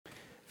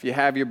If you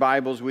have your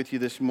Bibles with you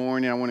this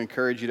morning, I want to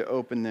encourage you to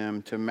open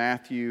them to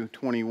Matthew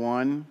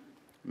 21.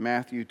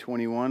 Matthew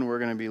 21, we're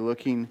going to be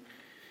looking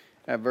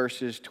at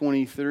verses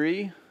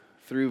 23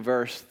 through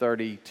verse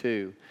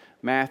 32.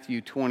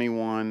 Matthew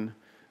 21,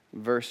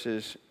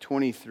 verses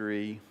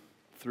 23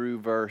 through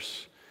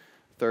verse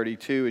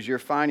 32. As you're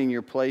finding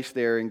your place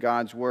there in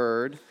God's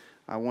Word,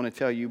 I want to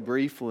tell you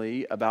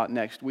briefly about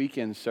next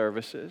weekend's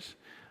services.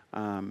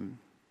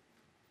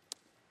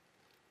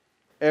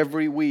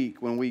 Every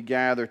week when we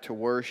gather to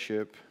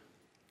worship,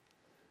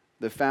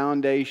 the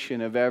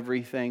foundation of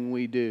everything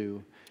we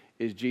do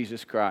is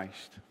Jesus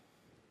Christ.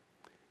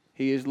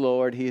 He is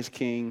Lord, He is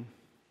King.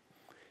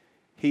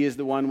 He is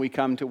the one we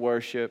come to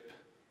worship.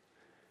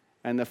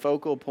 And the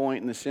focal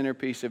point and the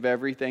centerpiece of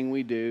everything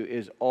we do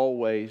is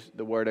always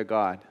the Word of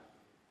God.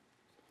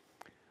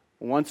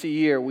 Once a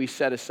year we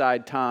set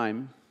aside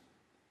time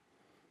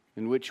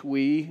in which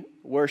we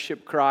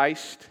worship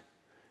Christ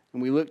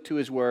and we look to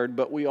His Word,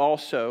 but we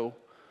also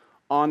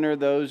honor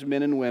those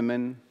men and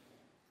women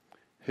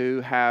who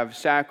have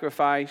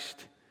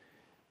sacrificed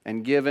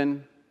and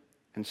given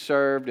and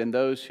served, and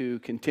those who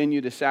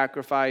continue to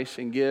sacrifice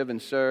and give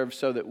and serve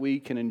so that we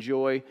can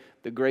enjoy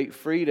the great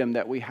freedom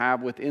that we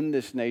have within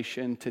this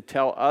nation to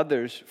tell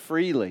others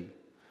freely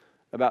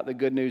about the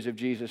good news of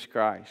Jesus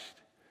Christ.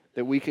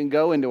 That we can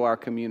go into our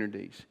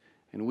communities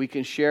and we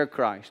can share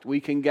Christ. We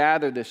can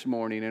gather this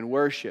morning and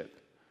worship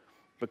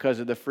because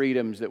of the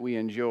freedoms that we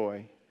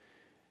enjoy.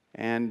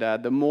 And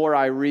the more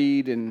I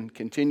read and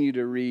continue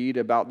to read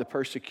about the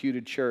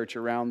persecuted church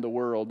around the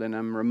world, and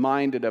I'm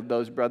reminded of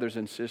those brothers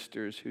and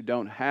sisters who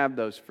don't have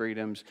those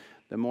freedoms,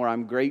 the more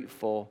I'm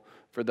grateful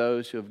for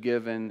those who have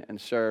given and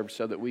served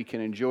so that we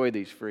can enjoy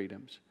these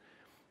freedoms.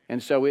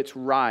 And so it's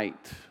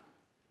right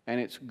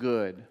and it's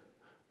good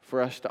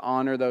for us to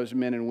honor those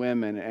men and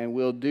women, and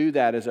we'll do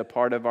that as a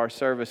part of our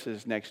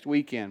services next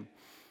weekend.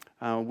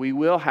 We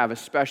will have a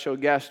special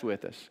guest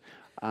with us,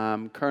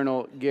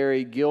 Colonel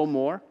Gary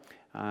Gilmore.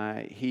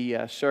 He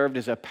served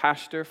as a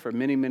pastor for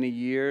many, many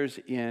years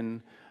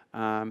in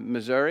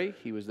Missouri.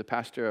 He was the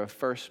pastor of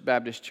First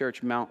Baptist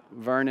Church, Mount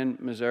Vernon,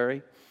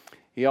 Missouri.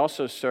 He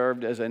also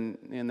served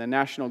in the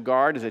National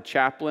Guard as a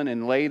chaplain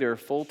and later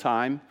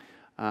full-time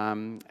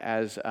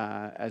as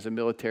a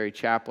military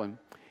chaplain.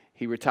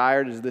 He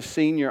retired as the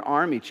senior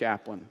Army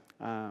chaplain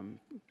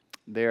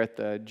there at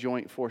the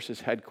Joint Forces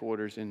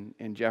headquarters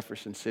in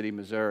Jefferson City,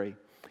 Missouri.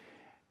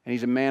 And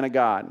he's a man of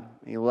God.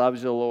 He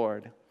loves the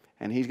Lord.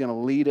 And he's going to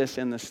lead us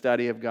in the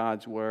study of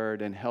God's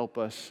Word and help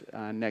us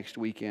next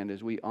weekend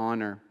as we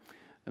honor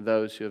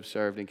those who have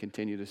served and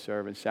continue to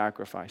serve and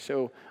sacrifice.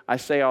 So I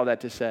say all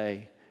that to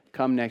say,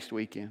 come next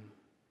weekend.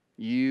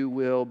 You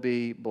will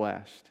be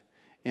blessed.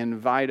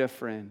 Invite a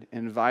friend.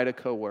 Invite a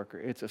coworker.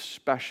 It's a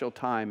special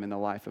time in the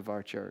life of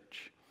our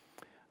church.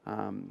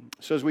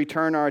 So as we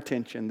turn our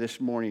attention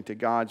this morning to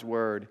God's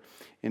Word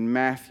in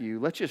Matthew,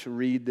 let's just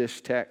read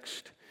this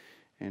text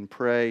and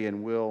pray,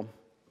 and we'll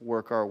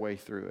work our way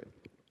through it.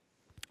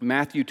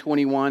 Matthew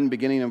 21,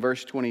 beginning in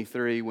verse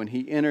 23, when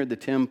he entered the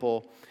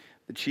temple,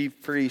 the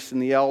chief priests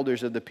and the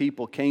elders of the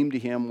people came to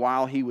him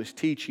while he was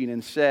teaching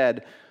and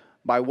said,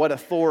 "By what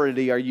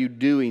authority are you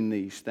doing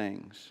these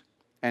things?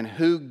 And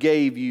who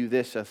gave you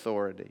this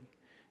authority?"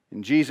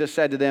 And Jesus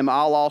said to them,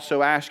 "I'll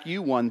also ask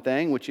you one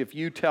thing, which if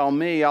you tell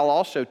me, I'll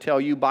also tell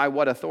you by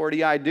what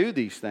authority I do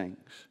these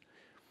things.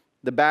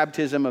 The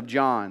baptism of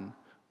John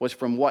was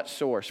from what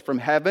source? From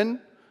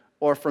heaven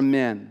or from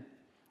men?"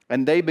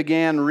 And they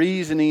began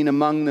reasoning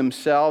among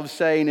themselves,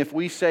 saying, "If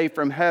we say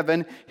from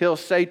heaven, he'll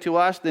say to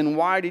us, then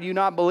why did you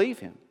not believe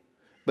him?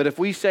 But if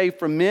we say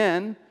from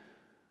men,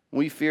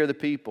 we fear the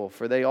people,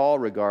 for they all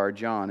regard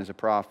John as a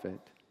prophet."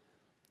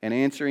 And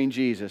answering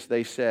Jesus,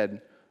 they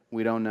said,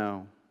 "We don't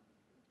know."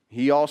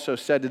 He also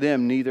said to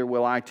them, "Neither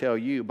will I tell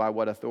you by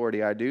what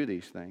authority I do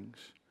these things.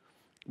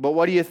 But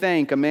what do you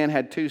think? A man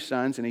had 2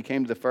 sons, and he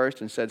came to the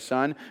first and said,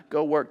 'Son,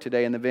 go work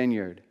today in the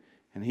vineyard.'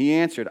 And he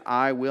answered,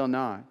 'I will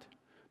not.'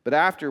 But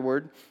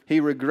afterward, he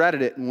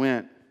regretted it and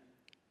went.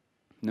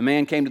 And the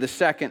man came to the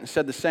second and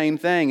said the same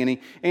thing. And he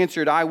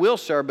answered, 'I will,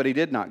 sir,' but he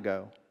did not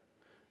go.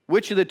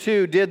 Which of the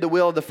 2 did the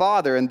will of the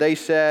Father?" And they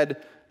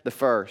said, "The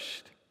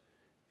first."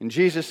 And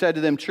Jesus said to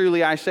them,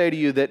 "Truly I say to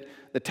you that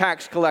the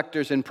tax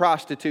collectors and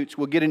prostitutes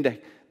will get into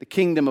the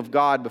kingdom of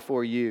God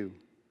before you.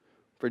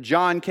 For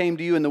John came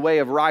to you in the way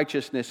of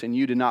righteousness, and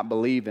you did not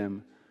believe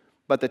him.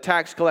 But the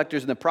tax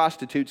collectors and the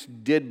prostitutes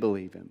did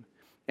believe him.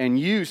 And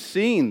you,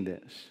 seeing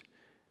this,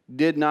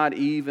 did not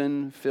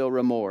even feel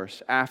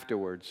remorse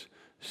afterwards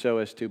so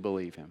as to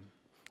believe him."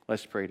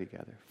 Let's pray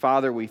together.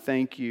 Father, we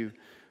thank you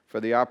for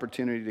the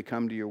opportunity to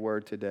come to your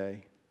word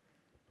today.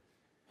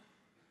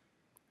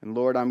 And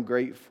Lord, I'm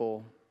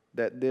grateful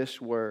that this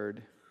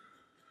word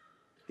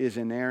is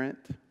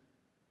inerrant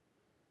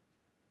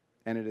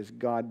and it is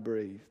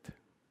God-breathed.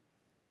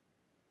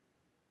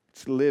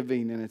 It's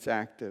living and it's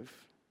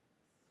active.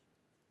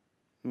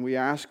 And we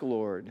ask,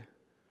 Lord,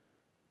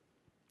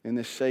 in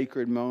this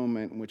sacred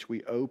moment in which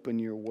we open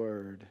your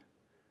word,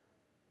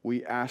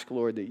 we ask,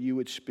 Lord, that you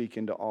would speak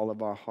into all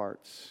of our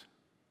hearts.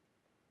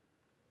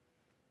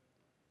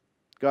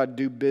 God,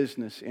 do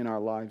business in our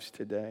lives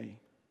today.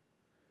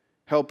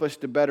 Help us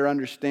to better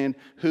understand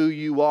who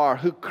you are,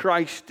 who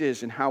Christ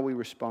is, and how we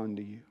respond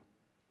to you,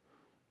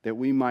 that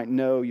we might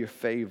know your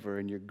favor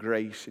and your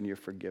grace and your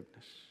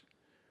forgiveness.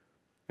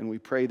 And we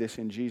pray this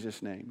in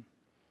Jesus' name.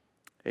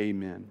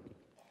 Amen.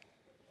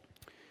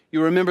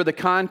 You remember the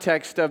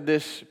context of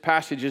this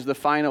passage is the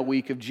final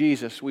week of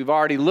Jesus. We've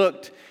already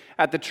looked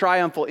at the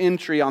triumphal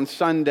entry on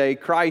Sunday.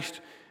 Christ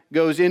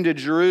goes into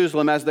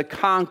Jerusalem as the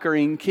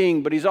conquering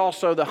king, but he's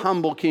also the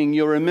humble king.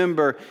 You'll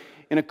remember,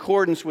 in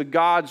accordance with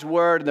God's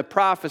word and the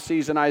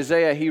prophecies in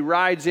Isaiah, he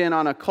rides in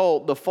on a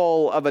colt, the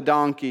foal of a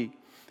donkey.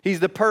 He's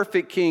the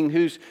perfect king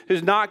who's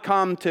not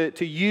come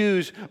to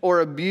use or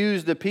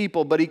abuse the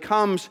people, but he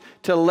comes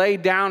to lay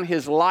down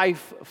his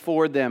life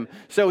for them.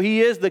 So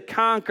he is the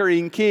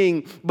conquering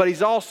king, but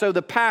he's also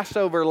the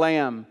Passover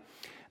lamb.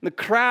 The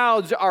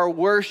crowds are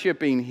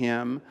worshiping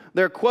him.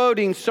 They're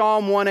quoting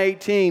Psalm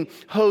 118,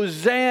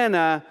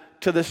 Hosanna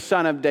to the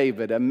Son of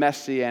David, a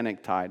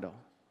messianic title.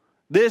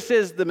 This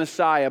is the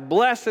Messiah.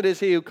 Blessed is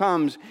he who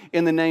comes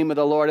in the name of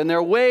the Lord. And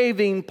they're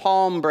waving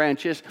palm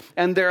branches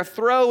and they're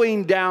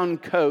throwing down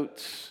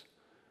coats.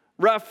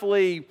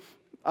 Roughly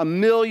 1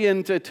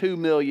 million to 2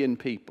 million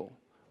people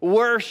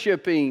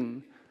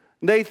worshiping.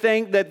 They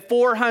think that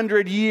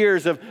 400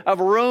 years of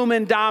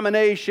Roman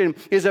domination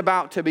is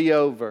about to be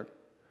over.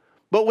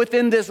 But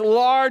within this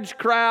large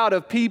crowd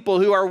of people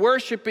who are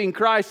worshiping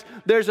Christ,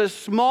 there's a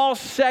small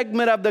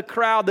segment of the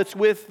crowd that's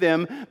with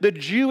them, the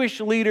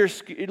Jewish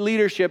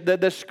leadership,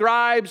 the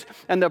scribes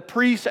and the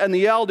priests and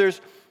the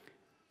elders,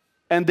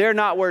 and they're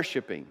not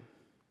worshiping.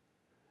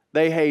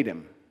 They hate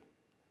him.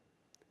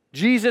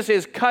 Jesus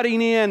is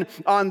cutting in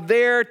on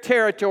their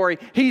territory.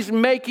 He's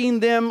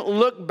making them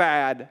look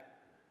bad.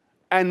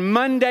 And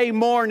Monday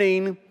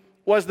morning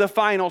was the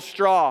final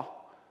straw.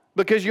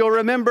 Because you'll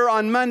remember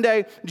on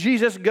Monday,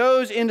 Jesus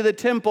goes into the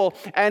temple,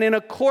 and in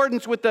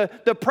accordance with the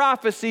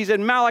prophecies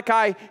in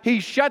Malachi,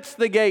 he shuts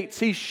the gates.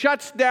 He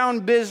shuts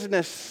down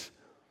business.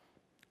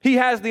 He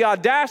has the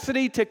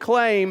audacity to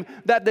claim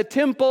that the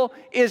temple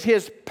is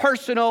his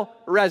personal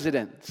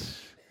residence,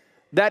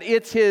 that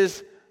it's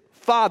his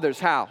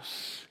Father's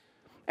house,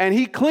 and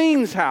he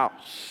cleans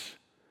house.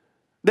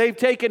 They've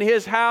taken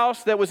his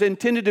house that was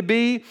intended to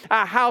be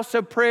a house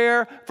of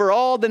prayer for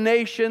all the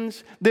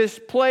nations, this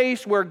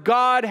place where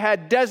God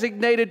had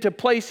designated to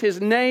place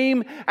his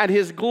name and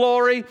his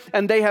glory,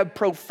 and they have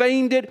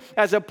profaned it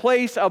as a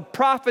place of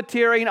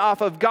profiteering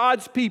off of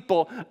God's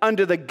people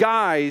under the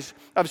guise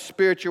of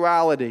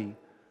spirituality.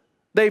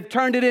 They've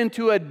turned it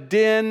into a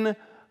den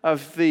of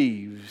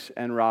thieves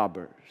and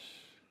robbers.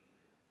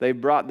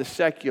 They've brought the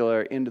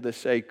secular into the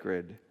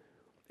sacred.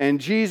 And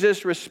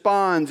Jesus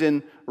responds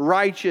in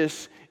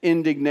righteous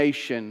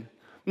indignation.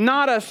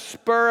 Not a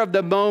spur of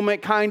the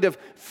moment kind of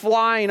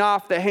flying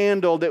off the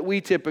handle that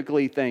we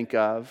typically think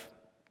of.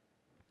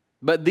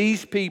 But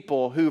these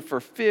people who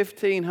for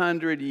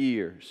 1,500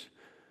 years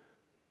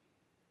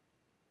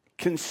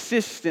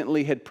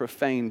consistently had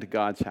profaned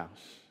God's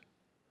house.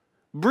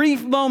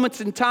 Brief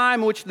moments in time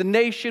in which the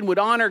nation would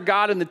honor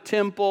God in the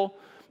temple,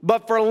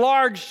 but for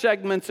large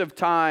segments of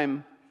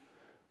time,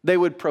 they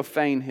would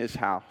profane his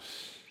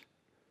house.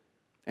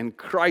 And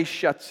Christ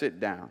shuts it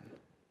down.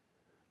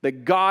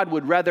 That God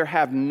would rather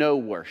have no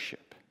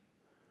worship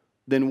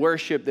than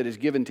worship that is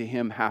given to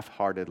him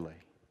half-heartedly.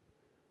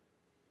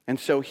 And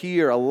so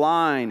here a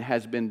line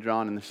has been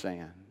drawn in the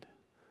sand.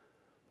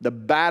 The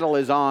battle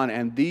is on,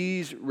 and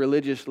these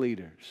religious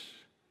leaders,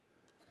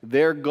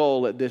 their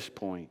goal at this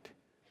point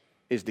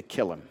is to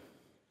kill him.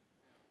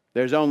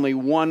 There's only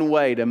one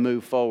way to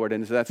move forward,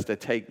 and that's to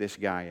take this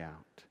guy out.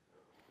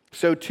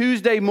 So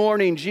Tuesday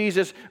morning,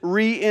 Jesus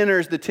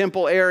re-enters the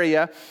temple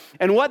area.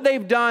 And what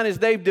they've done is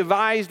they've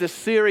devised a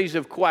series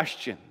of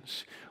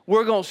questions.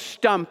 We're going to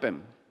stump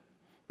him.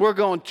 We're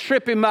going to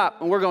trip him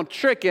up, and we're going to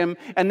trick him,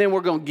 and then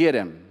we're going to get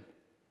him.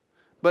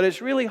 But it's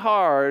really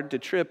hard to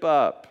trip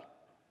up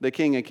the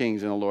King of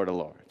Kings and the Lord of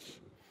Lords.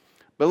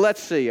 But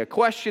let's see. A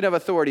question of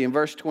authority in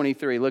verse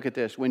 23. Look at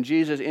this. When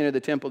Jesus entered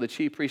the temple, the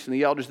chief priests and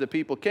the elders of the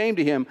people came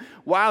to him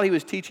while he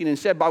was teaching and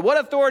said, "By what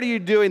authority are you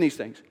doing these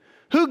things?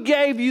 Who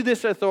gave you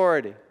this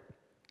authority?"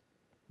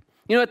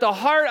 You know, at the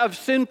heart of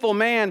sinful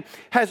man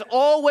has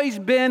always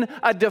been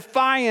a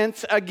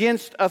defiance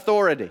against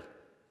authority.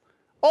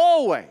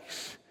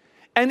 Always.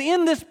 And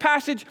in this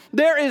passage,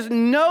 there is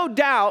no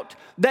doubt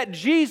that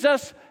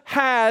Jesus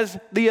has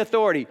the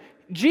authority.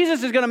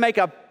 Jesus is going to make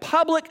a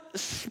public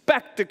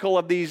spectacle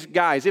of these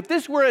guys. If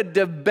this were a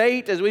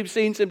debate, as we've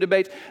seen some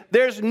debates,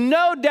 there's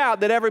no doubt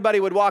that everybody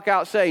would walk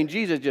out saying,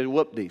 Jesus just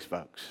whooped these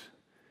folks.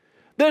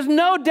 There's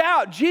no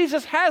doubt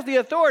Jesus has the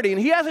authority,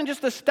 and he hasn't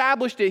just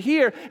established it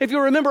here. If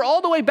you remember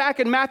all the way back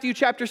in Matthew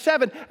chapter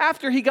 7,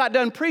 after he got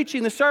done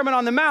preaching the Sermon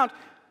on the Mount,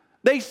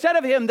 they said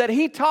of him that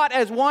he taught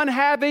as one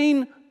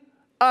having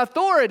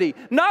authority,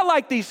 not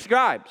like these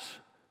scribes.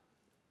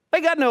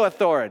 They got no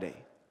authority.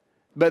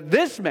 But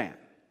this man,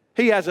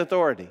 he has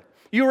authority.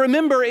 You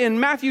remember in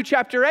Matthew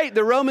chapter 8,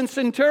 the Roman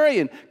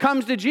centurion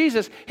comes to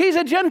Jesus. He's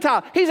a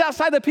Gentile. He's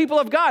outside the people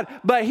of God,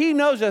 but he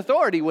knows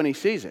authority when he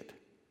sees it.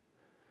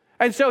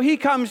 And so he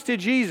comes to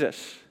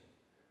Jesus.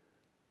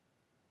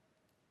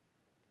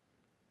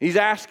 He's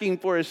asking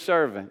for his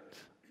servant.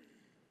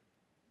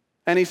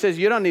 And he says,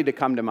 you don't need to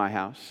come to my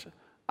house.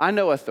 I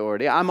know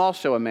authority. I'm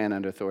also a man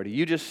under authority.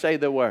 You just say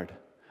the word.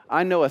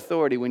 I know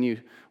authority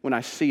when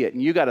I see it,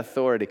 and you got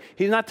authority.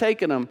 He's not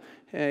taking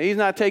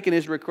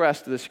his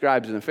request to the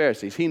scribes and the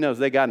Pharisees. He knows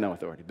they got no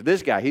authority. But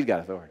this guy, he's got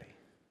authority.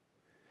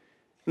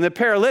 And the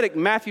paralytic,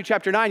 Matthew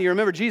chapter 9, you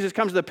remember Jesus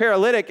comes to the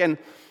paralytic, and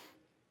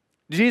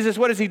Jesus,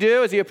 what does he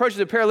do? As he approaches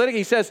the paralytic,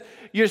 he says,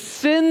 your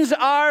sins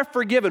are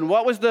forgiven.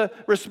 What was the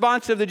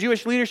response of the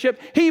Jewish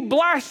leadership? He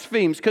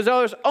blasphemes, because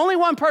there's only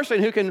one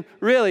person who can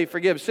really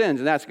forgive sins,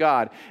 and that's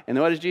God. And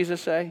what does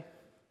Jesus say?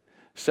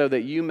 So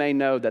that you may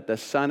know that the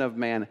Son of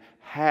Man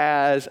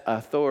has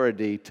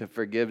authority to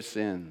forgive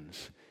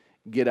sins.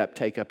 Get up,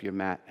 take up your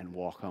mat, and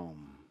walk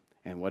home.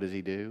 And what does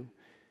he do?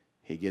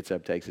 He gets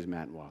up, takes his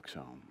mat, and walks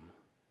home.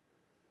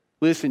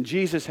 Listen,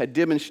 Jesus had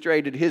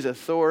demonstrated his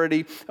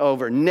authority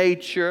over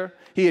nature.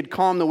 He had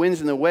calmed the winds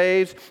and the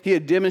waves. He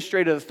had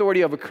demonstrated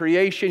authority over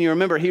creation. You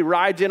remember, he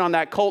rides in on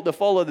that colt, the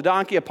foal of the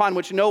donkey, upon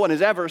which no one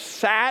has ever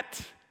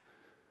sat.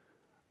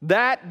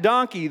 That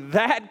donkey,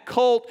 that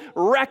colt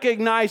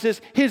recognizes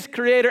his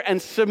creator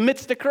and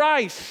submits to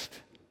Christ.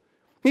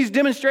 He's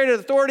demonstrated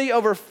authority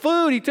over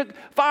food. He took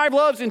 5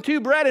 loaves and 2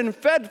 bread and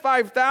fed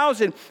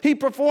 5,000. He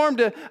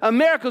performed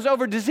miracles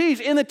over disease.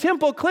 In the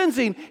temple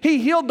cleansing, he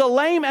healed the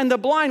lame and the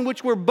blind,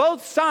 which were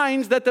both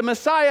signs that the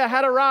Messiah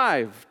had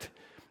arrived.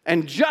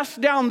 And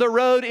just down the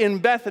road in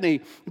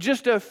Bethany,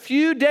 just a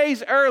few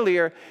days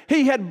earlier,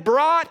 he had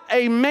brought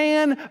a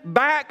man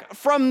back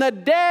from the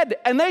dead,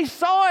 and they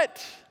saw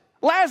it.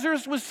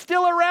 Lazarus was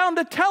still around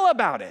to tell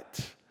about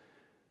it.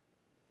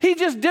 He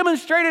just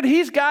demonstrated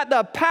he's got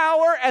the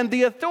power and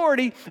the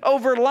authority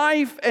over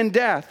life and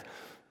death.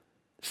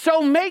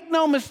 So make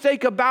no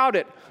mistake about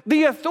it.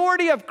 The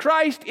authority of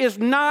Christ is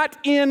not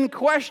in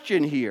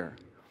question here.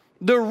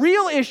 The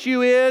real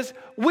issue is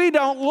we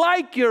don't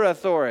like your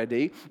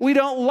authority. We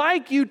don't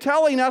like you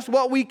telling us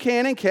what we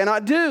can and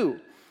cannot do.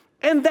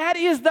 And that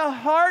is the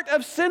heart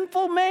of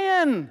sinful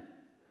man.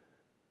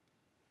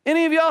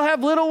 Any of y'all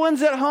have little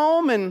ones at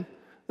home and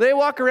they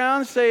walk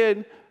around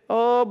saying,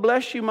 oh,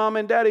 bless you, Mom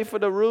and Daddy, for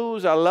the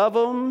rules. I love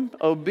them.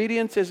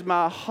 Obedience is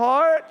my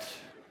heart.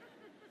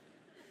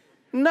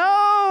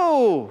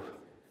 No.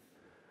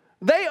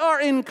 They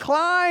are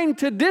inclined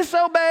to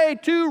disobey,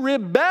 to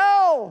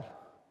rebel.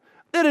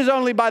 It is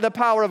only by the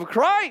power of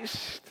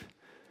Christ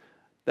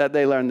that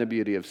they learn the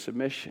beauty of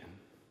submission.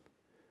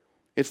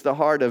 It's the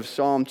heart of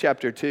Psalm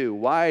chapter 2.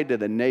 Why do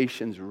the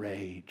nations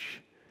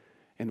rage?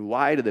 And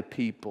why do the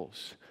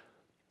peoples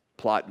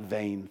plot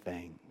vain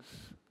things?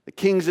 The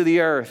kings of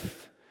the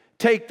earth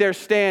take their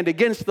stand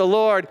against the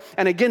Lord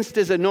and against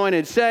his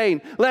anointed,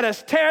 saying, let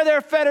us tear their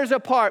fetters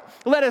apart.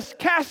 Let us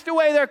cast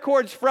away their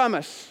cords from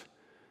us.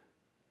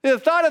 The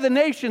thought of the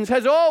nations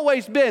has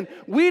always been,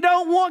 we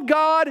don't want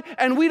God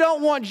and we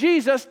don't want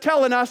Jesus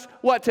telling us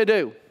what to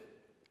do.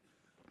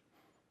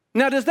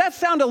 Now, does that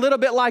sound a little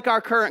bit like our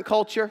current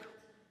culture?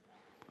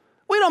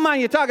 We don't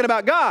mind you talking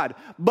about God,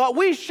 but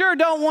we sure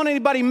don't want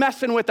anybody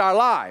messing with our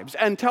lives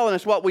and telling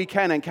us what we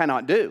can and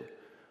cannot do.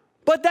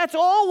 But that's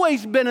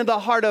always been in the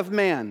heart of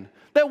man,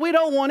 that we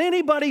don't want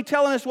anybody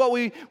telling us what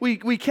we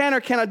can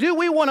or cannot do.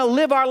 We want to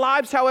live our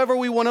lives however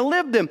we want to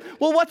live them.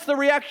 Well, what's the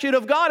reaction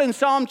of God in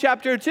Psalm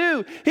chapter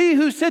 2? He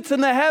who sits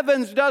in the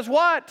heavens does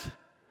what?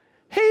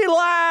 He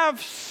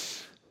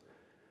laughs.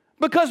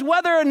 Because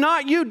whether or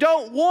not you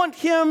don't want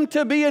him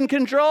to be in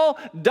control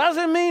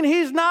doesn't mean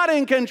he's not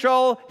in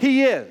control.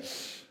 He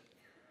is.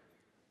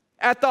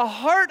 At the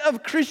heart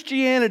of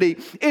Christianity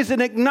is an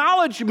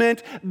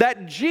acknowledgement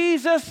that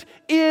Jesus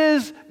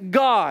is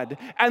God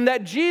and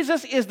that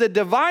Jesus is the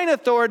divine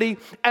authority,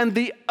 and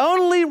the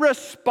only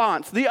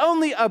response, the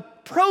only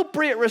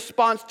appropriate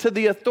response to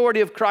the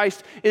authority of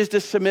Christ is to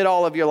submit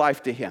all of your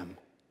life to him.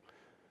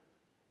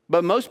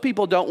 But most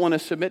people don't want to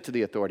submit to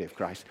the authority of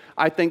Christ.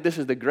 I think this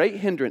is the great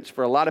hindrance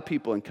for a lot of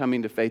people in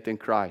coming to faith in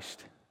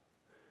Christ.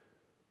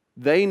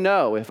 They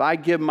know if I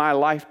give my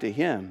life to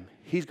him,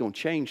 he's going to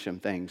change some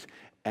things.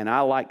 And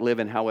I like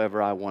living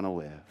however I want to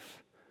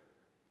live.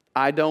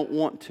 I don't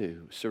want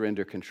to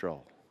surrender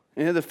control.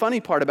 And the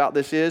funny part about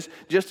this is,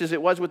 just as it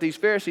was with these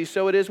Pharisees,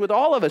 so it is with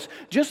all of us.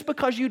 Just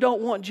because you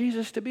don't want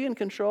Jesus to be in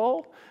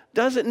control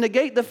doesn't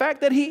negate the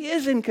fact that he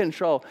is in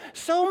control.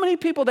 So many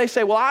people, they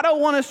say, well, I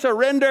don't want to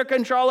surrender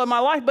control of my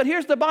life. But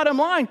here's the bottom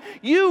line.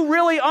 You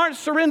really aren't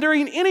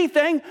surrendering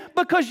anything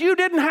because you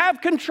didn't have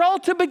control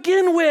to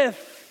begin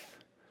with.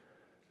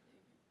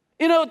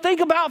 You know, think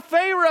about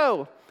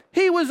Pharaoh.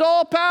 He was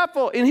all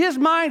powerful. In his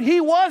mind, he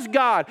was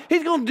God.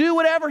 He's going to do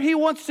whatever he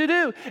wants to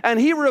do. And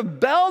he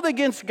rebelled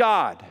against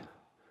God.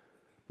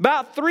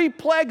 About 3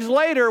 plagues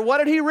later, what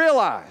did he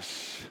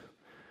realize?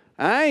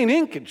 I ain't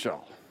in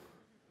control.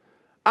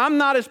 I'm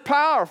not as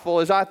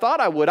powerful as I thought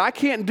I would. I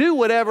can't do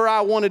whatever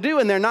I want to do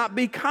and there not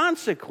be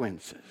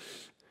consequences.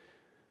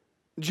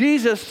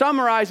 Jesus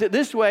summarized it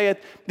this way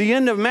at the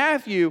end of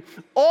Matthew.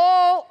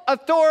 All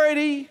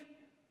authority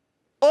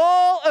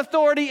All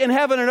authority in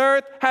heaven and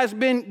earth has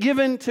been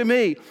given to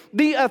me.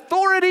 The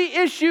authority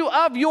issue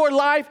of your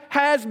life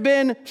has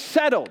been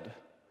settled.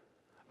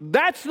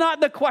 That's not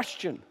the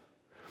question.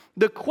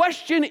 The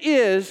question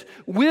is,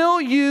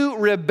 will you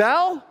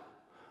rebel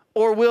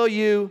or will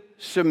you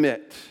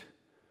submit?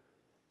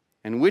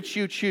 And which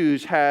you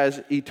choose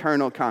has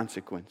eternal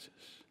consequences.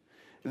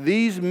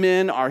 These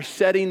men are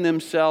setting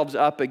themselves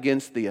up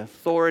against the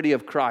authority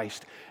of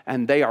Christ,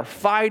 and they are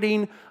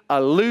fighting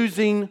a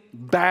losing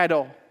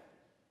battle.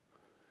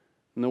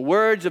 In the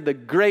words of the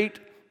great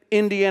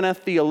Indiana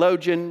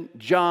theologian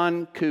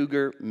John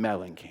Cougar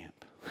Mellencamp,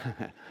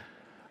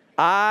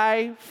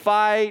 I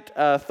fight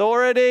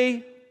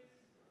authority,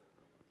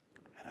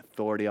 and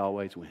authority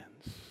always wins.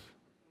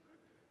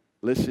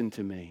 Listen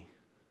to me.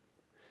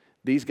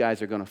 These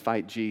guys are going to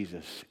fight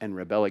Jesus and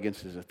rebel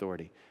against his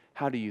authority.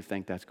 How do you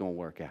think that's going to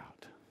work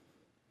out?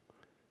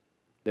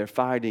 They're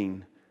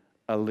fighting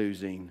a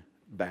losing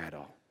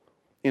battle.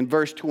 In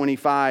verse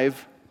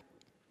 25,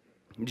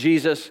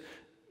 Jesus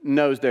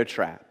knows their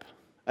trap.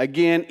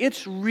 Again,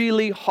 it's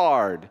really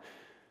hard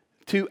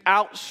to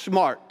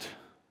outsmart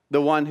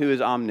the one who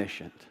is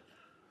omniscient.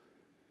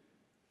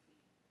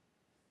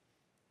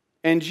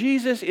 And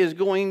Jesus is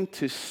going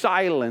to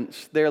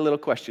silence their little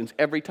questions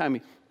every time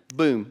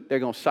boom, they're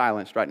going to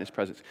silence right in his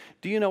presence.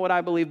 Do you know what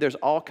I believe? There's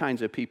all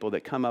kinds of people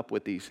that come up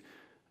with these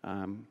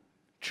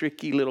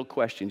tricky little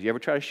questions. You ever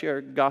try to share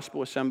a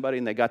gospel with somebody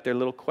and they got their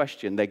little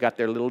question, they got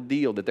their little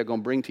deal that they're going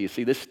to bring to you.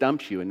 See, this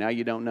stumps you and now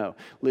you don't know.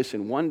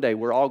 Listen, one day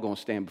we're all going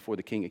to stand before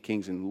the King of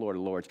Kings and the Lord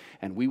of Lords,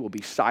 and we will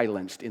be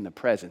silenced in the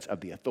presence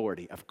of the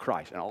authority of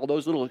Christ. And all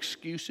those little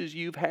excuses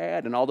you've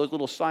had and all those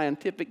little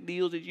scientific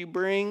deals that you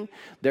bring,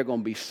 they're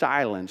going to be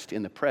silenced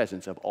in the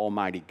presence of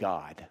Almighty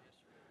God.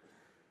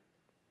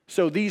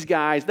 So these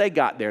guys, they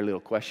got their little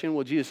question.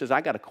 Well, Jesus says,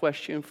 I got a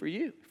question for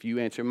you. If you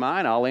answer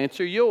mine, I'll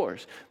answer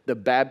yours. The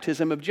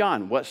baptism of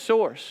John, what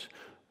source?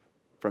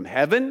 From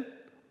heaven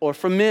or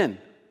from men?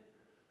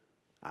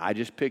 I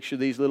just picture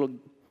these little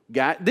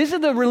guys. These are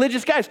the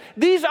religious guys.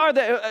 These are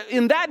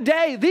in that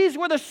day, these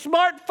were the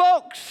smart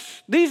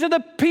folks. These are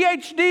the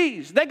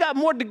PhDs. They got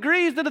more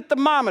degrees than a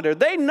thermometer.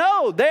 They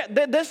know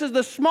this is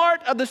the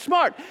smart of the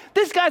smart.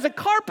 This guy's a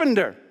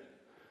carpenter.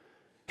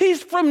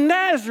 He's from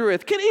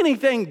Nazareth. Can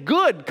anything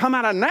good come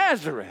out of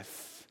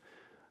Nazareth?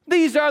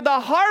 These are the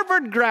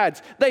Harvard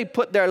grads. They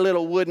put their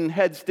little wooden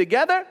heads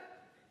together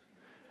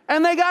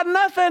and they got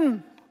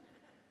nothing.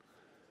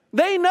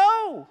 They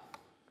know.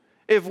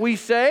 If we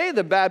say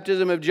the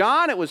baptism of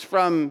John, it was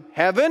from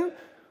heaven,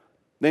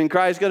 then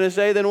Christ's going to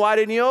say, then why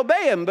didn't you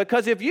obey him?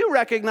 Because if you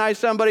recognize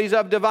somebody's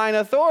of divine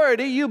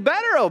authority, you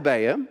better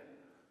obey him.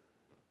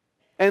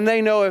 And they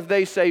know if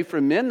they say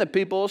from men, the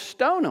people will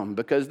stone them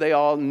because they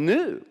all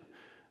knew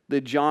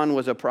that John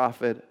was a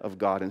prophet of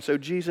God. And so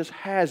Jesus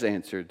has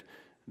answered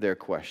their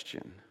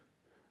question.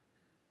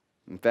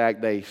 In fact,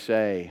 they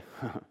say,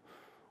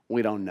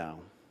 we don't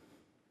know.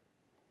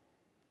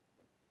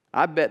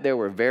 I bet there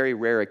were very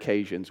rare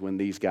occasions when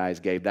these guys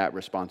gave that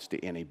response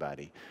to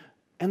anybody.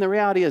 And the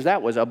reality is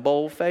that was a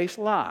bold-faced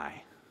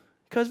lie.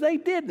 Because they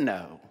did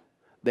know.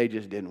 They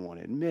just didn't want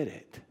to admit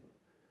it.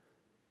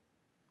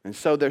 And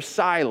so they're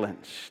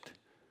silenced.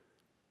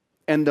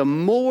 And the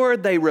more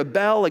they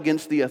rebel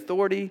against the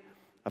authority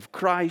of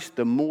Christ,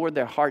 the more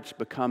their hearts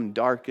become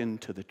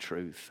darkened to the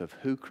truth of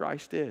who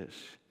Christ is.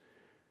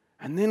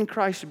 And then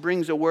Christ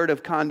brings a word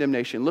of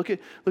condemnation. Look at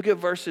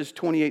verses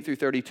 28 through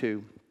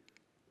 32.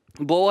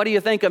 Boy, what do you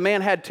think? A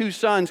man had 2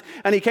 sons,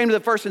 and he came to the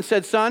first and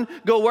said, son,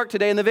 go work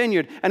today in the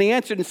vineyard. And he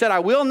answered and said, I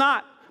will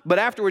not. But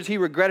afterwards he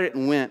regretted it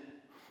and went.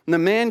 And the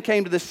man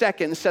came to the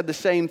second and said the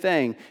same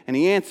thing. And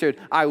he answered,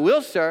 I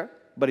will, sir.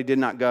 But he did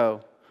not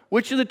go.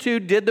 Which of the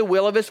 2 did the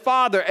will of his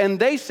father? And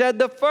they said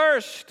the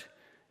first.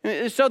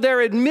 So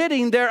they're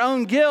admitting their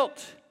own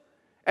guilt.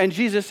 And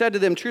Jesus said to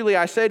them, truly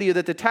I say to you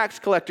that the tax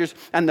collectors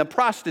and the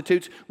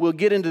prostitutes will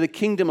get into the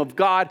kingdom of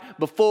God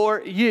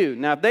before you.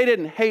 Now, if they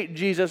didn't hate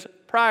Jesus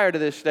prior to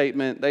this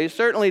statement, they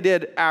certainly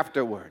did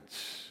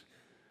afterwards,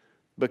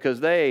 because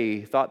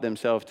they thought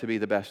themselves to be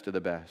the best of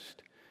the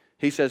best.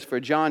 He says, for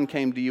John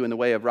came to you in the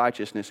way of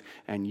righteousness,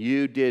 and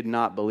you did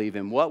not believe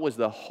him. What was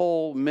the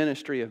whole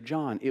ministry of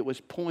John? It was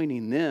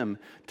pointing them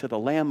to the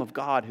Lamb of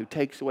God who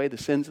takes away the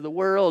sins of the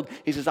world.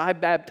 He says, I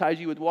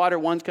baptize you with water.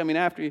 One's coming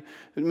after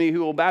me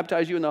who will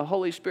baptize you in the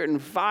Holy Spirit and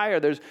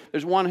fire. There's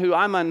one who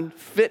I'm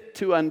unfit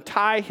to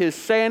untie his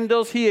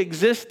sandals. He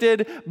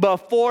existed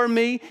before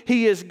me.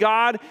 He is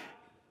God.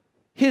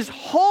 His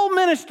whole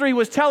ministry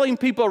was telling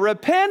people,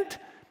 repent,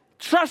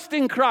 trust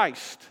in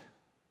Christ.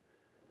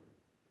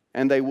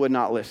 And they would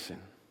not listen.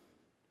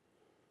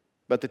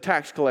 But the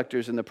tax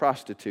collectors and the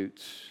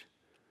prostitutes,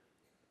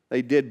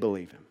 they did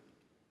believe him.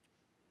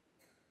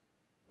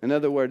 In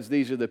other words,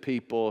 these are the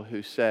people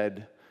who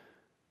said,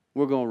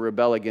 we're going to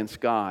rebel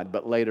against God.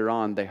 But later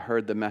on, they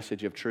heard the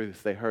message of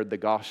truth. They heard the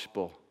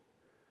gospel.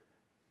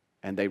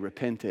 And they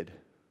repented.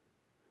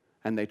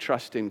 And they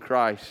trust in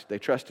Christ. They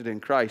trusted in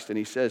Christ. And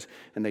he says,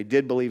 and they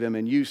did believe him.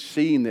 And you've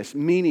seen this.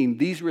 Meaning,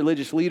 these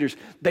religious leaders,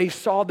 they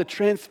saw the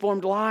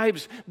transformed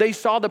lives. They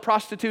saw the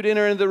prostitute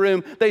enter into the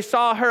room. They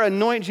saw her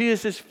anoint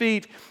Jesus'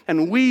 feet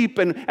and weep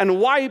and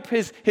wipe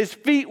his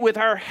feet with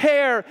her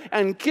hair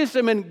and kiss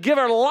him and give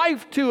her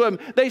life to him.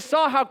 They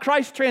saw how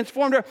Christ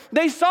transformed her.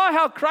 They saw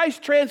how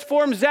Christ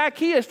transformed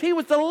Zacchaeus. He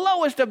was the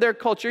lowest of their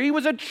culture. He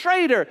was a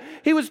traitor.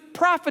 He was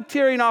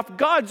profiteering off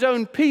God's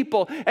own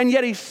people. And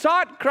yet he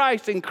sought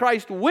Christ, and Christ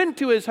went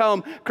to his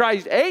home.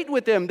 Christ ate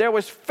with him. There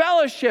was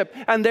fellowship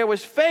and there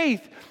was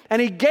faith.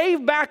 And he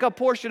gave back a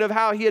portion of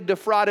how he had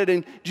defrauded.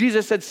 And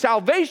Jesus said,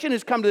 salvation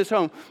has come to this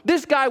home.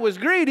 This guy was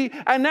greedy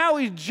and now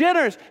he's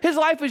generous. His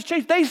life has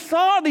changed. They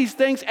saw these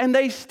things and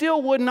they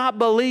still would not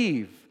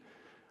believe.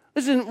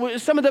 Listen,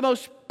 some of the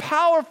most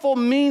powerful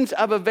means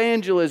of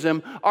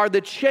evangelism are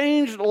the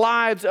changed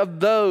lives of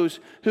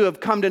those who have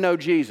come to know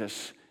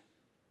Jesus.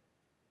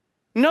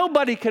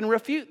 Nobody can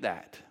refute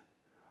that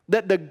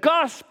the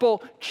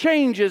gospel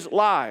changes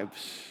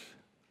lives.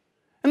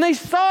 And they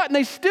saw it and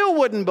they still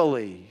wouldn't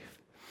believe.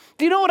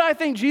 Do you know what I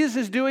think Jesus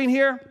is doing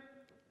here?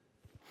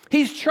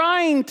 He's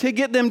trying to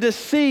get them to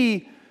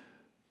see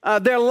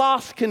their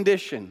lost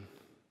condition.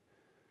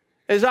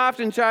 As I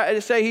often try to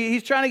say,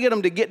 he's trying to get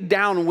them to get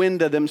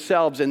downwind of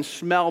themselves and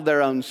smell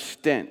their own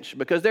stench.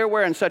 Because they're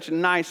wearing such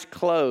nice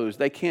clothes,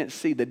 they can't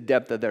see the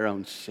depth of their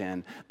own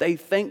sin. They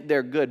think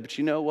they're good, but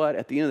you know what?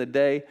 At the end of the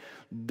day,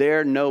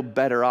 they're no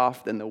better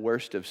off than the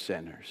worst of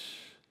sinners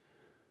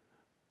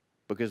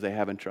because they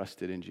haven't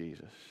trusted in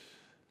Jesus.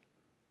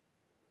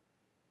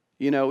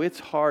 You know, it's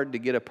hard to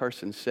get a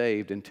person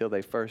saved until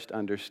they first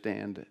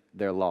understand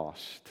they're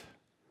lost.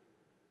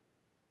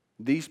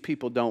 These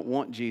people don't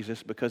want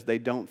Jesus because they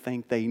don't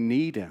think they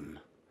need him.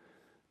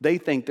 They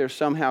think they're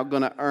somehow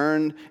going to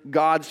earn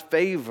God's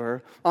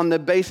favor on the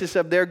basis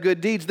of their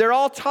good deeds. They're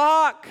all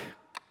talk.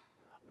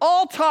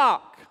 All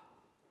talk.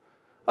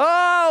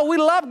 Oh, we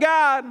love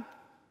God.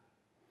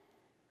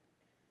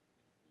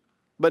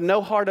 But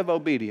no heart of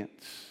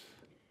obedience.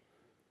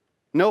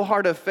 No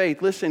heart of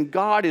faith. Listen,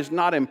 God is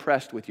not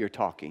impressed with your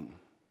talking.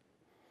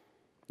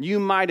 You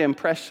might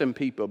impress some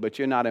people, but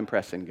you're not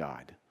impressing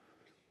God.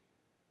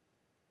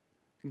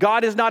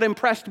 God is not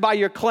impressed by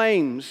your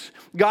claims.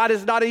 God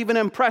is not even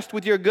impressed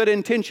with your good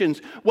intentions.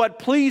 What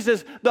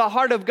pleases the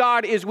heart of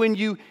God is when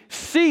you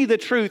see the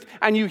truth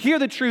and you hear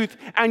the truth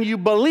and you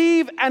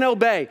believe and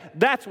obey.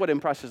 That's what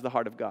impresses the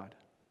heart of God.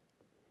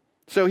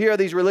 So here are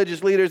these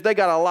religious leaders. They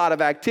got a lot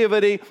of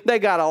activity. They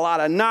got a lot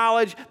of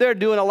knowledge. They're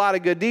doing a lot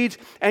of good deeds.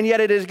 And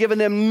yet it has given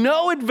them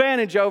no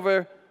advantage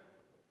over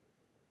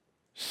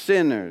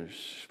sinners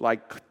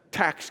like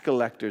tax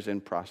collectors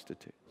and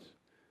prostitutes.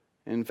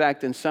 In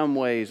fact, in some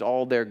ways,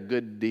 all their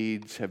good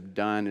deeds have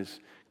done is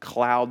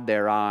cloud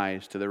their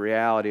eyes to the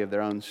reality of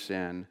their own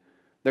sin.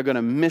 They're going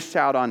to miss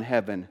out on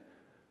heaven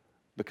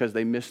because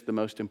they missed the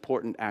most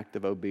important act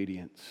of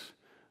obedience,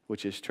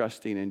 which is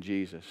trusting in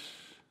Jesus.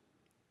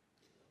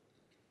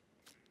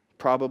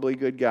 Probably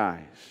good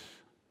guys.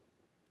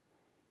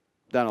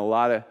 Done a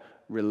lot of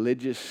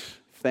religious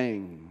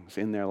things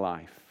in their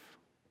life.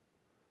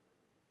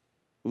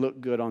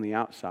 Look good on the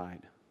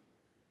outside.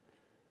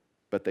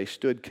 But they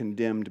stood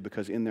condemned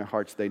because in their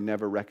hearts they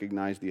never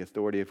recognized the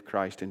authority of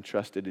Christ and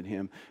trusted in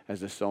him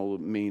as the sole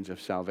means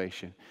of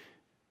salvation.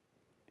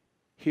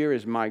 Here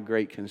is my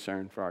great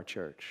concern for our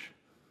church.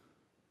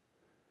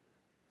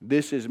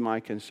 This is my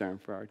concern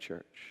for our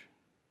church.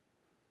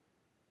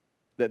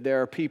 That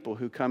there are people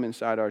who come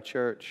inside our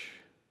church,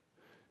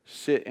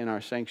 sit in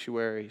our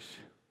sanctuaries,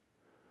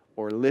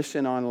 or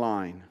listen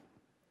online,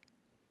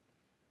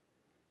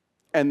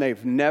 and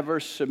they've never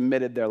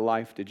submitted their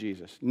life to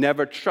Jesus,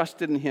 never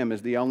trusted in him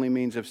as the only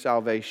means of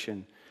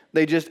salvation.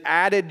 They just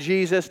added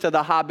Jesus to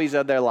the hobbies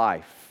of their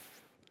life.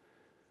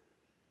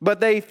 But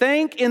they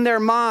think in their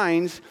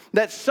minds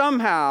that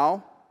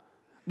somehow,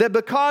 that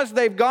because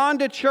they've gone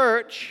to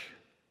church,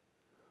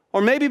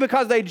 or maybe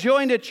because they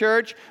joined a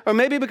church, or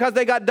maybe because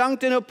they got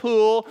dunked in a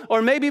pool,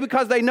 or maybe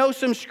because they know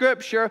some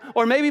scripture,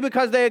 or maybe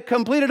because they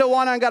completed a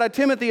one and got a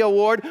Timothy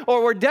award,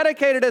 or were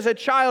dedicated as a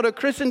child, or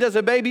christened as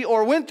a baby,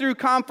 or went through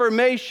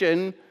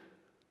confirmation,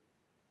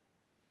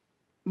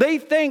 they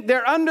think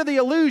they're under the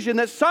illusion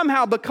that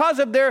somehow because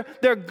of their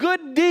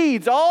good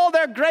deeds, all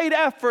their great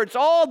efforts,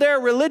 all their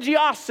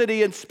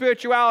religiosity and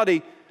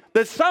spirituality,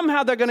 that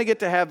somehow they're going to get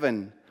to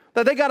heaven.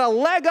 That they got a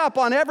leg up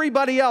on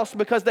everybody else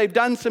because they've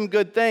done some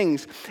good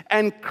things.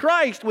 And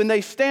Christ, when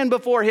they stand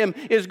before him,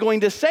 is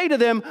going to say to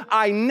them,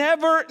 I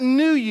never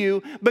knew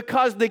you,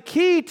 because the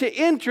key to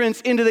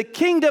entrance into the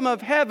kingdom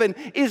of heaven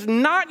is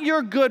not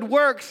your good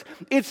works.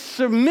 It's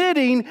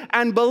submitting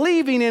and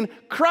believing in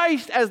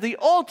Christ as the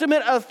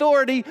ultimate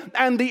authority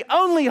and the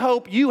only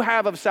hope you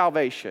have of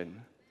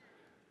salvation.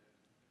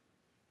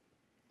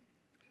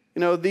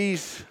 You know,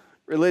 these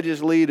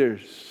religious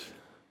leaders,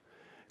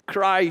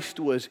 Christ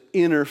was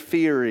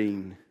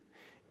interfering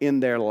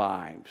in their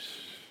lives.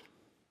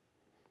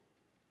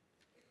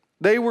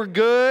 They were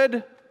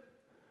good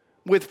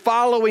with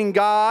following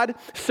God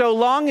so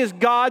long as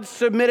God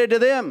submitted to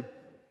them.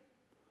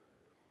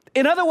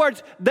 In other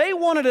words, they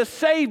wanted a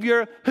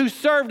Savior who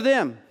served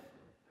them.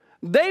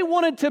 They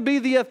wanted to be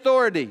the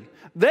authority.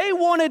 They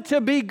wanted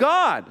to be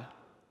God.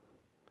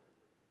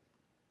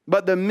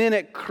 But the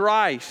minute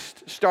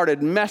Christ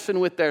started messing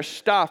with their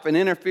stuff and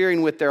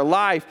interfering with their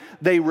life,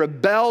 they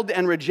rebelled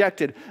and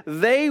rejected.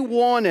 They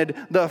wanted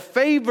the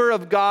favor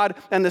of God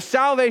and the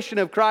salvation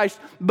of Christ,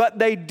 but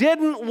they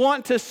didn't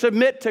want to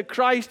submit to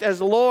Christ as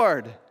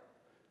Lord.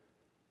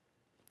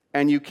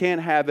 And you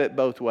can't have it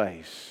both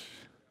ways.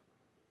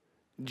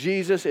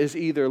 Jesus is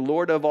either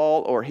Lord of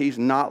all or he's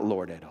not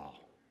Lord at all.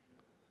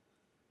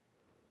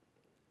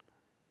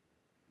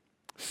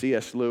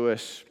 C.S.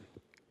 Lewis,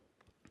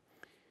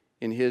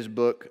 in his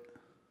book,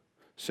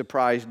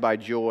 Surprised by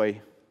Joy,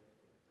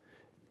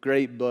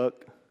 great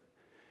book,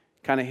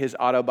 kind of his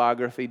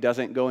autobiography,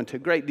 doesn't go into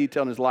great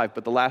detail in his life,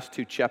 but the last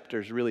 2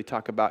 chapters really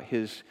talk about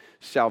his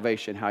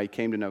salvation, how he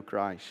came to know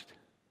Christ.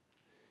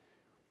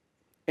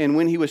 And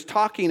when he was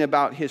talking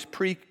about his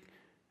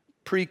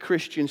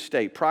pre-Christian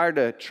state, prior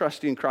to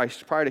trusting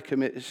Christ, prior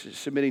to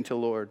submitting to the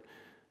Lord,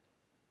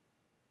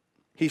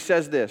 he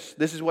says this.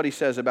 This is what he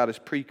says about his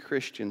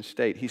pre-Christian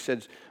state. He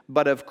says,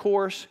 "But of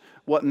course,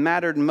 what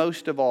mattered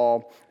most of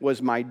all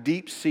was my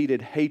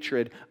deep-seated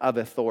hatred of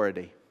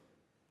authority.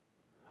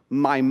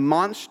 My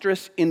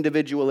monstrous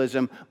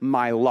individualism,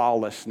 my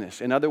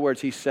lawlessness." In other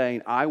words, he's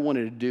saying, I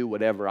wanted to do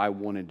whatever I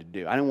wanted to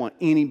do. I didn't want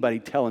anybody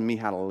telling me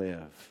how to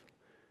live.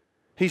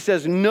 He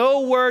says,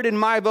 no word in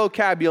my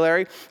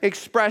vocabulary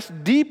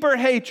expressed deeper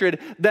hatred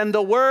than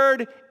the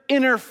word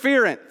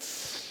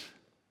interference.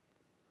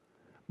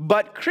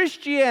 But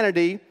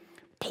Christianity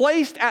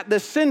placed at the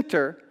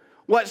center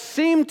what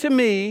seemed to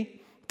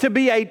me to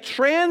be a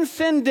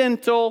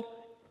transcendental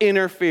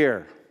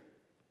interfere.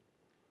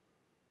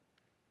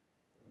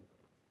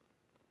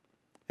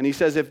 And he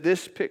says, if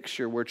this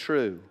picture were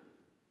true,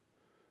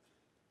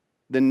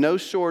 then no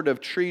sort of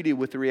treaty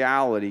with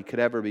reality could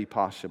ever be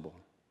possible.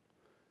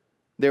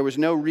 There was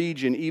no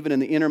region, even in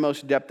the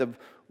innermost depth of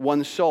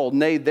one's soul,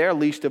 nay, there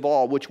least of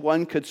all, which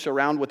one could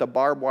surround with a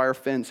barbed wire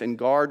fence and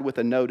guard with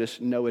a notice,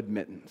 no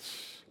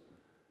admittance.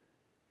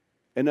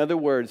 In other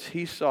words,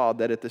 he saw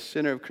that at the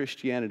center of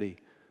Christianity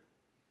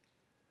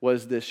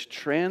was this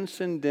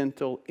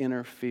transcendental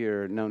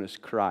interferer known as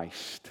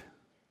Christ.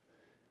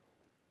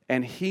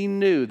 And he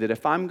knew that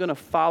if I'm going to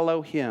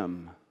follow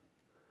him,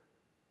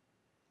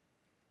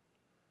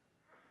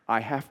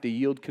 I have to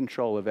yield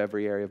control of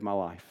every area of my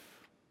life.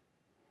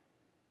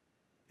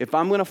 If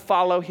I'm going to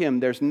follow him,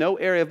 there's no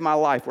area of my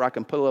life where I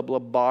can put up a little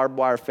barbed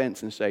wire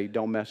fence and say,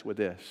 don't mess with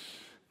this.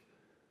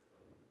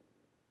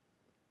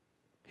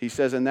 He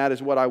says, and that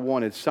is what I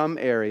wanted, some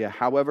area,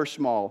 however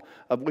small,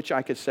 of which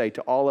I could say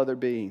to all other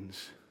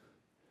beings,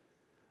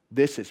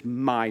 this is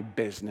my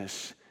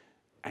business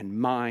and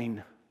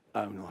mine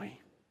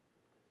only.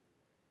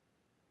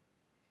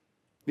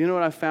 You know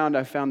what I found?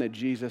 I found that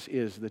Jesus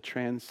is the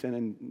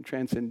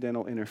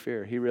transcendental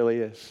interferer. He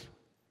really is.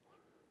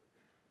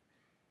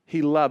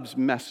 He loves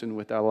messing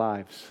with our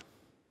lives.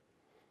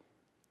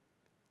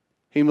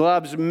 He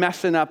loves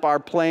messing up our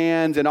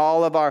plans and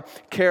all of our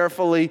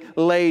carefully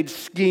laid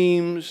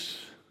schemes.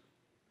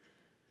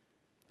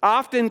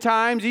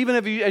 Oftentimes, even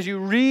as you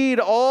read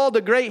all the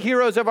great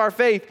heroes of our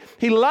faith,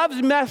 he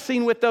loves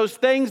messing with those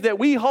things that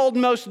we hold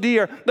most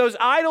dear, those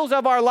idols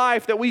of our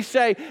life that we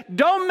say,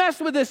 don't mess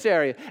with this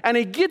area. And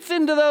he gets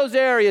into those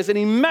areas and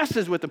he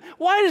messes with them.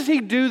 Why does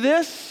he do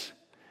this?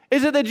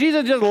 Is it that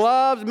Jesus just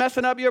loves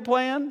messing up your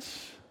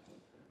plans?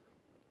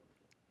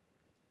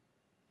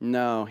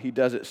 No, he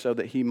does it so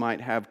that he might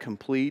have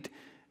complete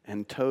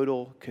and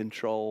total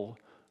control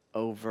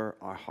over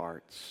our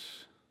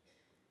hearts,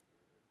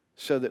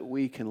 so that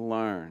we can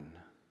learn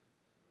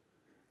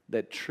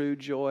that true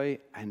joy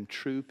and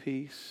true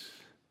peace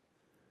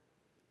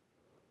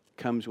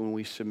comes when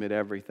we submit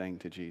everything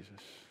to Jesus.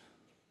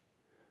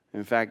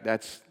 In fact,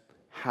 that's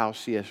how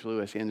C.S.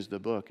 Lewis ends the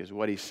book, is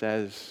what he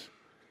says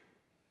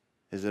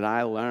is that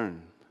I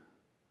learned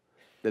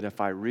that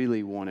if I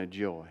really wanted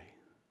joy,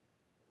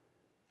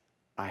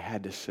 I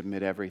had to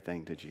submit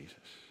everything to Jesus.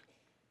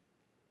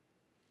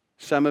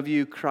 Some of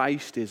you,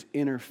 Christ is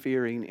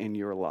interfering in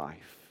your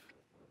life.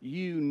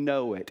 You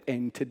know it.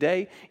 And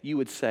today you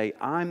would say,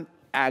 I'm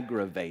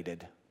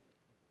aggravated.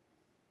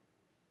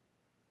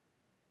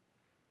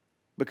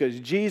 Because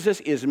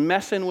Jesus is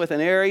messing with an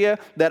area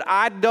that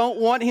I don't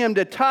want him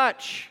to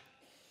touch.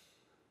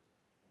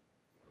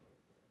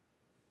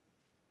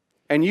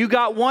 And you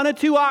got one of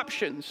two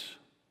options.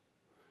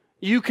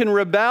 You can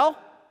rebel,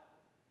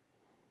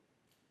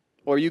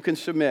 or you can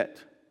submit.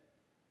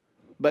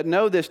 But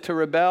know this, to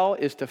rebel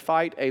is to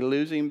fight a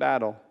losing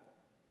battle.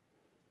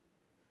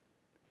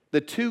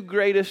 The two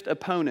greatest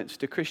opponents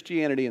to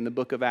Christianity in the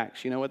book of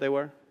Acts, you know what they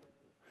were?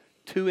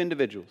 Two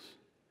individuals.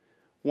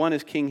 One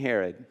is King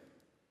Herod.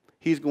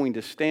 He's going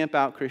to stamp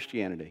out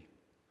Christianity.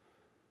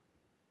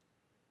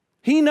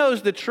 He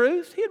knows the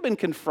truth. He had been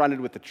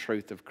confronted with the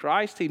truth of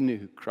Christ. He knew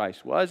who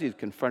Christ was. He was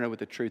confronted with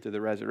the truth of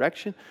the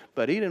resurrection.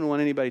 But he didn't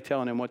want anybody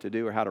telling him what to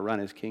do or how to run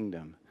his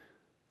kingdom.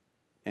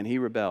 And he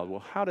rebelled. Well,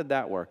 how did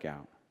that work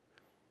out?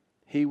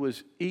 He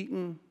was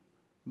eaten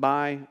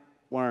by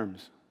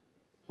worms,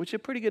 which is a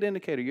pretty good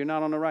indicator you're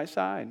not on the right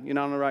side, you're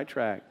not on the right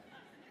track,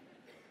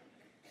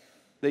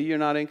 that you're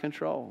not in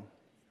control.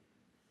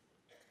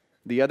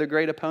 The other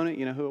great opponent,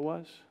 you know who it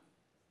was?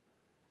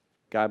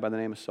 A guy by the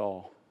name of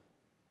Saul.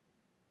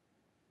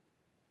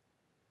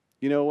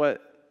 You know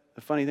what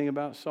the funny thing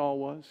about Saul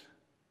was?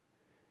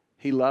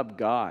 He loved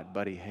God,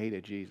 but he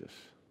hated Jesus.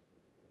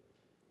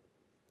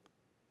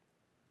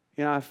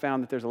 You know, I've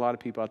found that there's a lot of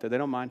people out there, they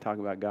don't mind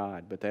talking about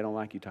God, but they don't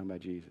like you talking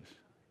about Jesus.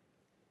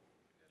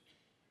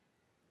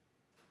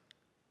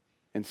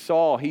 And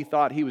Saul, he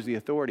thought he was the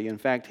authority. In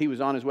fact, he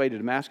was on his way to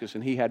Damascus,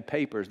 and he had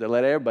papers that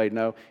let everybody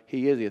know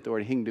he is the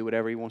authority. He can do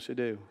whatever he wants to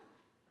do.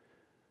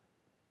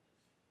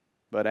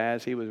 But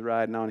as he was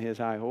riding on his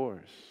high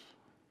horse,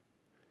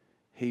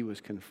 he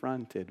was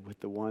confronted with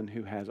the one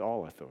who has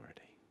all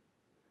authority.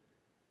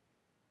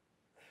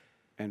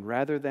 And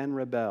rather than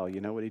rebel,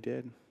 you know what he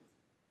did?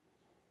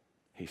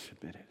 He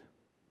submitted.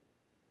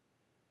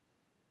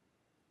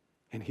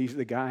 And he's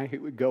the guy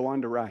who would go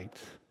on to write,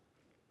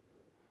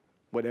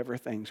 whatever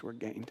things were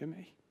gained to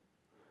me,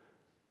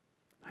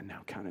 I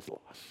now count as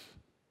loss.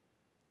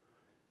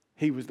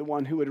 He was the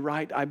one who would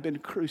write, I've been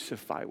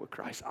crucified with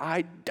Christ.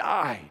 I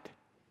died,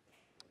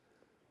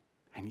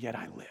 and yet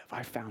I live.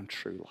 I found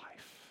true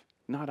life.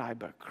 Not I,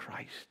 but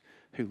Christ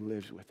who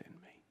lives within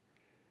me.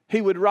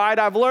 He would write,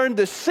 I've learned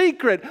the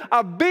secret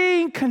of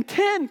being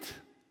content.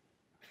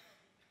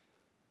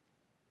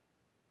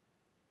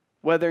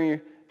 Whether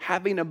you're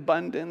having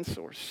abundance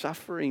or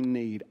suffering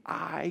need,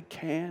 I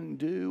can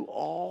do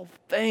all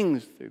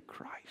things through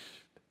Christ.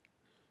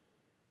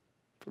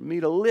 For me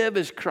to live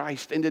as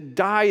Christ and to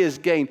die as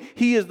gain.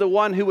 He is the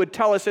one who would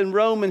tell us in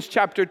Romans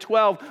chapter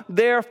 12,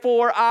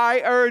 therefore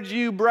I urge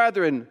you,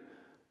 brethren.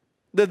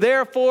 The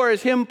therefore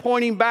is him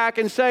pointing back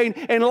and saying,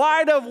 in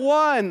light of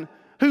one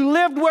who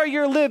lived where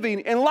you're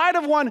living, in light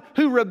of one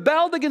who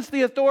rebelled against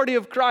the authority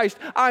of Christ,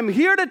 I'm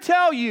here to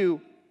tell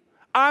you,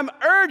 I'm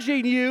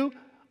urging you,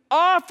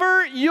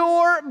 offer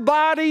your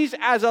bodies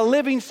as a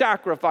living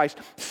sacrifice.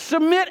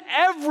 Submit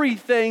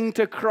everything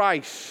to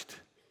Christ.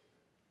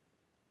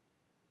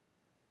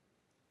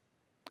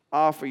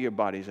 Offer your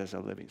bodies as a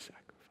living sacrifice.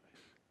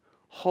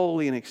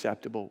 Holy and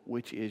acceptable,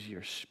 which is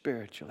your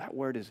spiritual. That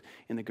word is,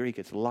 in the Greek,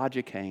 it's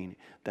logikein,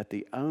 that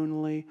the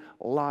only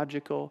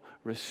logical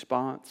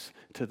response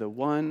to the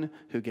one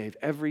who gave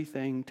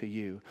everything to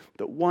you,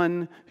 the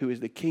one who is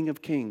the King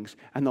of Kings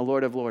and the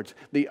Lord of Lords,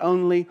 the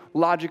only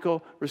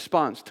logical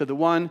response to the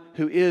one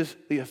who is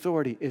the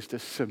authority is to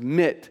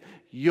submit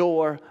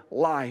your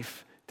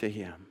life to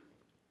him.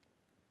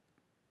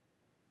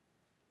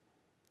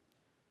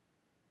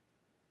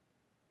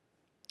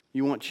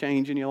 You want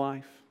change in your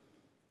life?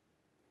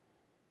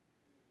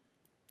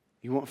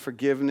 You want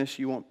forgiveness,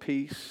 you want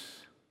peace,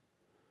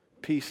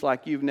 peace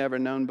like you've never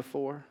known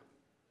before.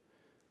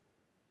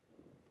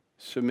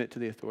 Submit to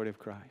the authority of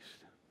Christ.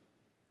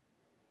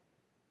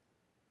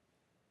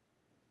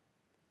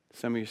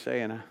 Some of you are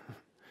saying,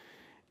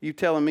 you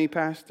telling me,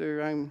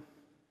 Pastor,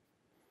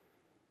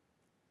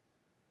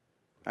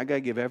 I got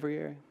to give every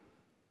area?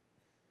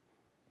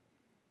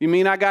 You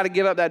mean I got to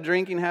give up that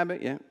drinking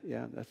habit?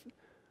 Yeah,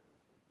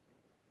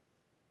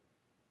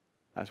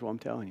 that's what I'm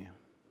telling you.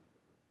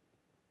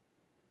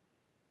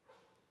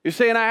 You're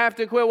saying I have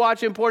to quit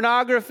watching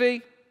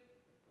pornography?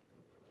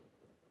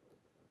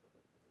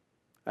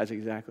 That's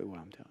exactly what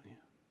I'm telling you.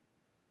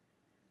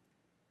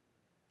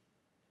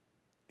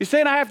 You're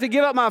saying I have to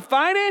give up my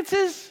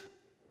finances?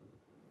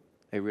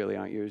 They really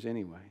aren't yours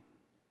anyway.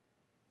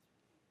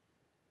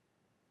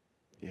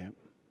 Yep.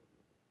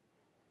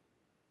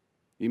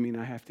 You mean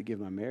I have to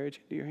give my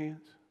marriage into your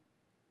hands?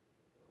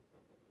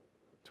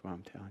 That's what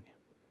I'm telling you.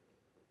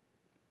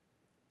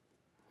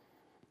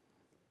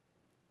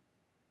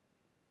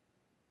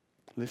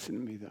 Listen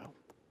to me, though.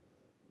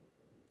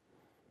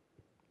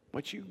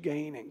 What you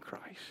gain in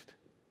Christ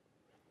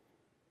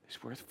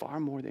is worth far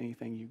more than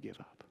anything you give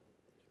up.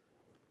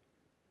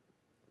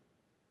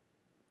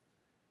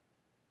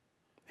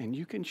 And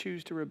you can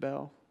choose to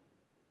rebel.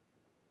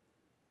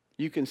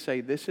 You can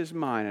say, this is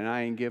mine and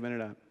I ain't giving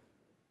it up.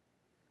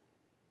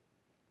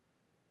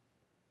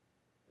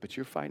 But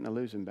you're fighting a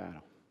losing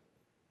battle.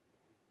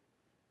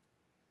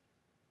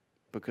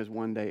 Because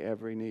one day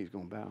every knee is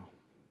going to bow.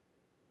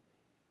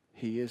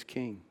 He is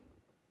king.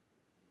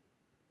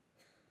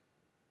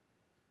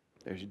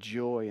 There's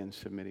joy in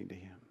submitting to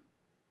him.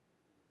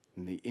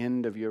 And the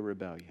end of your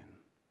rebellion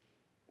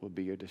will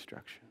be your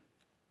destruction.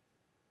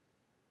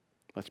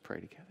 Let's pray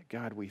together.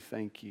 God, we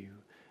thank you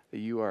that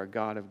you are a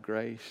God of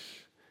grace.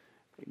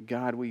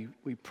 God, we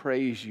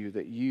praise you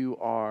that you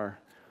are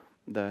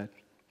the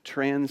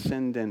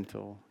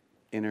transcendental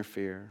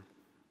interferer.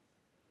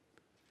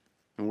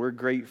 And we're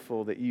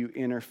grateful that you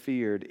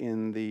interfered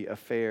in the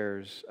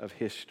affairs of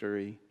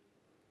history.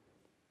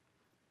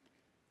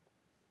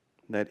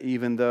 That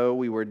even though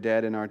we were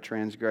dead in our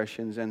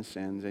transgressions and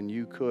sins, and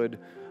you could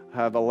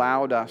have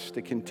allowed us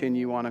to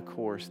continue on a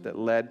course that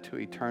led to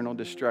eternal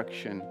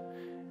destruction,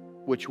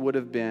 which would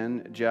have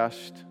been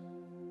just,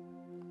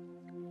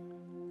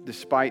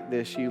 despite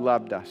this, you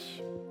loved us.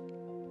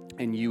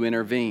 and you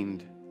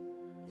intervened,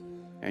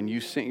 and you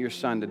sent your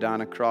Son to die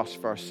on a cross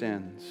for our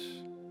sins.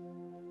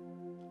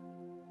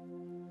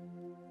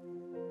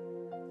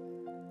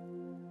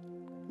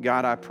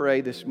 God, I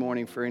pray this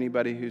morning for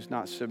anybody who's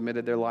not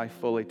submitted their life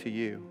fully to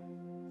you.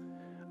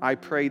 I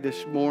pray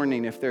this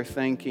morning if they're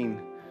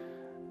thinking,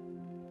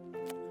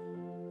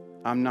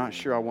 I'm not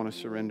sure I want to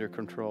surrender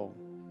control.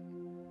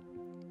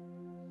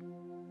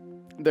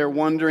 They're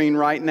wondering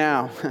right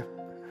now,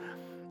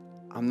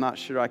 I'm not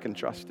sure I can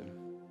trust him.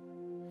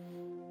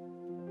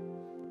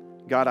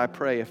 God, I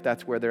pray if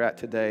that's where they're at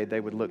today,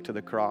 they would look to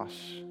the cross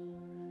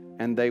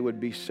and they would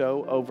be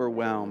so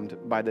overwhelmed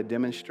by the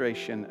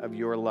demonstration of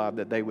your love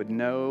that they would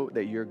know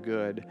that you're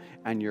good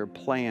and your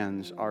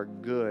plans are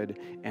good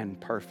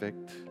and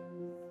perfect.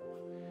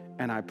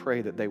 And I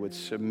pray that they would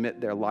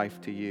submit their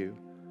life to you.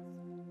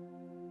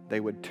 They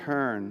would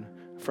turn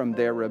from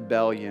their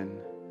rebellion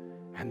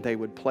and they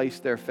would place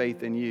their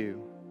faith in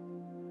you.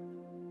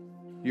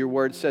 Your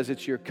word says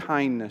it's your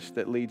kindness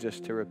that leads us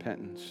to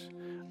repentance.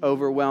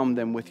 Overwhelm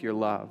them with your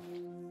love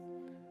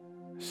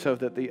so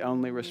that the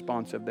only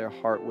response of their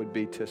heart would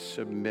be to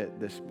submit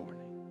this morning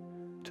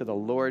to the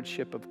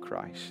lordship of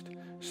Christ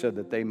so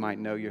that they might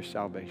know your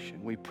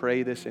salvation. We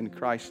pray this in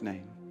Christ's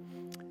name.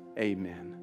 Amen.